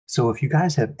So if you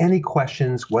guys have any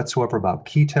questions whatsoever about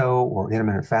keto or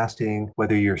intermittent fasting,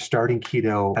 whether you're starting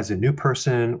keto as a new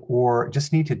person or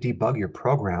just need to debug your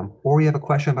program, or you have a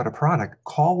question about a product,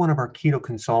 call one of our keto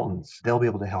consultants. They'll be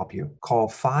able to help you. Call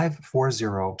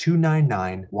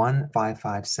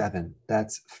 540-299-1557.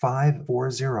 That's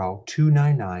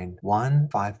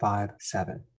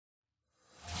 540-299-1557.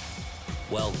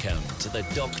 Welcome to the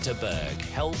Dr. Berg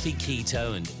Healthy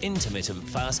Keto and Intermittent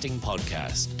Fasting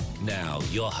Podcast. Now,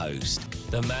 your host,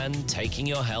 the man taking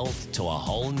your health to a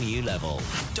whole new level,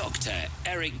 Dr.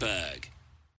 Eric Berg.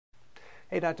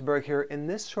 Hey, Dr. Berg here. In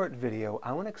this short video,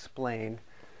 I want to explain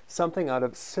something out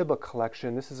of SIBA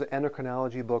collection. This is an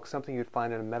endocrinology book, something you'd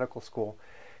find in a medical school.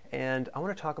 And I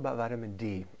want to talk about vitamin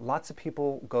D. Lots of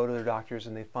people go to their doctors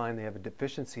and they find they have a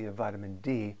deficiency of vitamin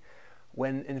D,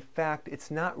 when in fact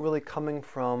it's not really coming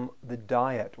from the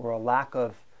diet or a lack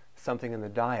of something in the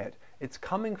diet. It's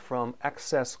coming from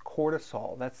excess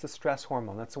cortisol. That's the stress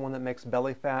hormone. That's the one that makes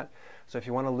belly fat. So if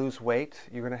you want to lose weight,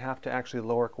 you're going to have to actually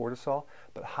lower cortisol.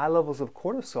 But high levels of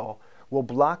cortisol will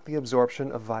block the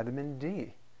absorption of vitamin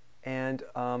D. And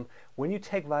when you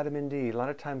take vitamin D, a lot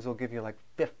of times they'll give you like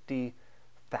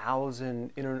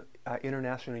 50,000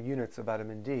 international units of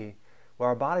vitamin D. Well,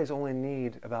 our bodies only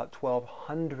need about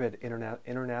 1,200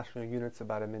 international units of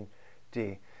vitamin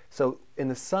D. So in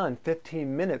the sun,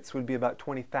 15 minutes would be about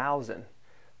 20,000.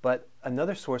 But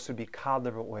another source would be cod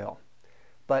liver oil.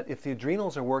 But if the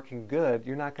adrenals are working good,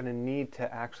 you're not going to need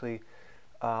to actually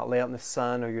lay out in the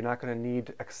sun, or you're not going to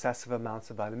need excessive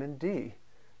amounts of vitamin D.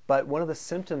 But one of the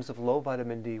symptoms of low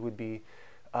vitamin D would be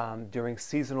during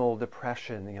seasonal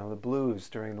depression, the blues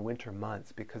during the winter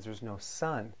months because there's no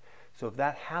sun. So if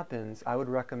that happens, I would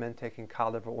recommend taking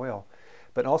cod liver oil,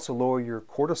 but also lower your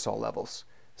cortisol levels.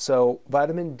 So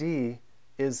vitamin D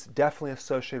is definitely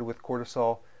associated with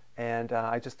cortisol, and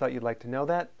I just thought you'd like to know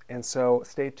that. And so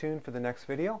stay tuned for the next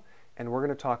video, and we're going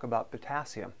to talk about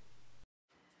potassium.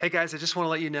 Hey guys, I just want to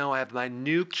let you know I have my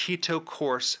new keto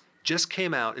course just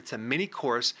came out. It's a mini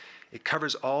course. It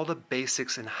covers all the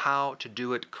basics and how to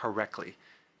do it correctly.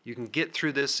 You can get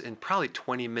through this in probably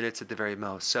 20 minutes at the very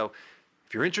most. So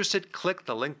if you're interested, click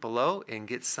the link below and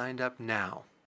get signed up now.